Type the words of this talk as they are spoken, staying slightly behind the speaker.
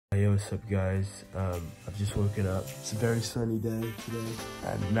Hey, what's up guys? I've just woken up. It's a very sunny day today.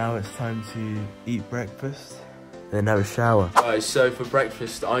 And now it's time to eat breakfast. Then have a shower. Alright, so for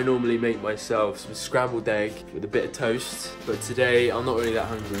breakfast I normally make myself some scrambled egg with a bit of toast. But today I'm not really that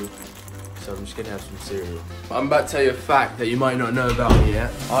hungry, so I'm just gonna have some cereal. I'm about to tell you a fact that you might not know about me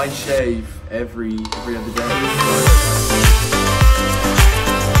yet. I shave every other day.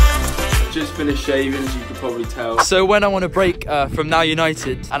 Just finished shaving, as you can probably tell. So when I want a break from Now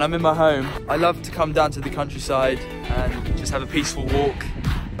United and I'm in my home, I love to come down to the countryside and just have a peaceful walk.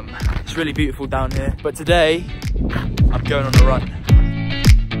 It's really beautiful down here, but today I'm going on a run.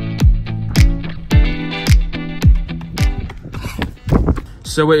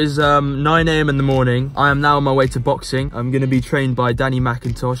 So it is 9 AM in the morning. I am now on my way to boxing. I'm going to be trained by Danny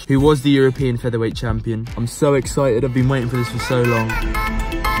McIntosh, who was the European featherweight champion. I'm so excited. I've been waiting for this for so long.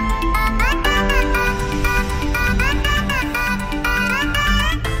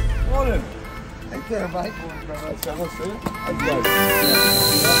 Care, mate.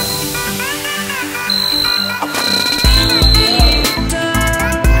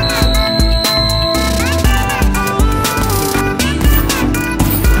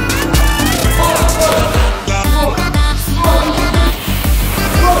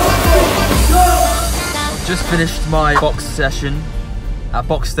 Just finished my box session at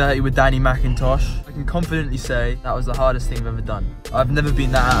Box 30 with Danny McIntosh. I can confidently say that was the hardest thing I've ever done. I've never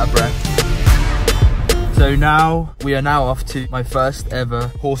been that out of breath. So now, we are now off to my first ever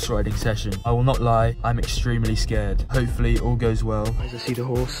horse riding session. I will not lie, I'm extremely scared. Hopefully all goes well. As I see the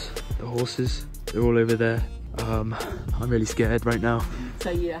horses, they're all over there. I'm really scared right now.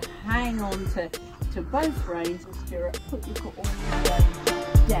 So you hang on to both reins of stirrup, put your foot on the way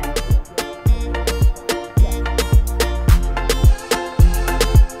down.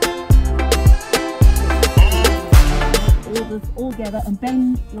 All together and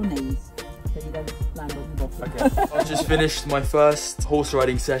bend your knees so you don't land on the bottom. Okay. I just finished my first horse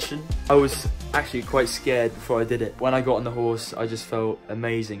riding session. I was actually quite scared before I did it. When I got on the horse, I just felt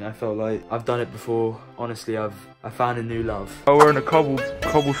amazing. I felt like I've done it before. Honestly, I found a new love. Oh, we're on a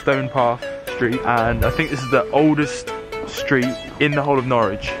cobblestone path street, and I think this is the oldest street in the whole of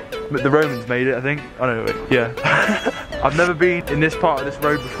Norwich. But the Romans made it, I think. I don't know. Yeah. I've never been in this part of this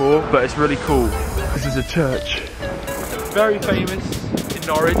road before, but it's really cool. This is a church. Very famous in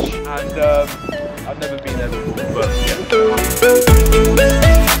Norwich, and I've never been there before, but yeah.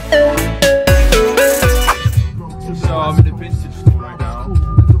 So I'm in a vintage store right now,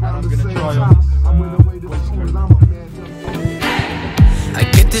 and I'm gonna try on I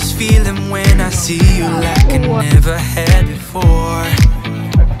get this feeling when I see you like I never had before.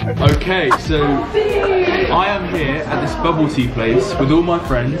 Okay, so I am here at this bubble tea place with all my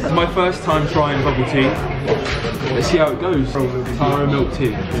friends. It's my first time trying bubble tea. Let's see how it goes. Taro milk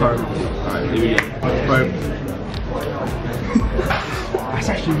tea. Alright, here we go. Right. That's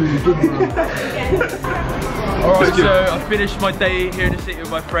actually really good, bro. Alright, so I finished my day here in the city with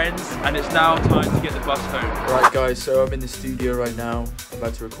my friends, and it's now time to get the bus home. Alright guys, so I'm in the studio right now,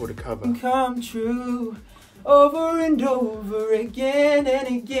 about to record a cover. Come true. Over and over again and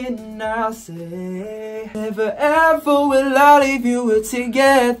again I'll say, never ever will I leave you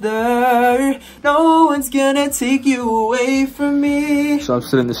together. No one's gonna take you away from me. So I'm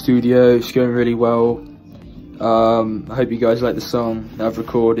still in the studio, it's going really well. I hope you guys like the song that I've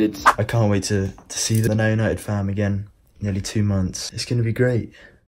recorded. I can't wait to see the Now United fam again. Nearly 2 months. It's gonna be great.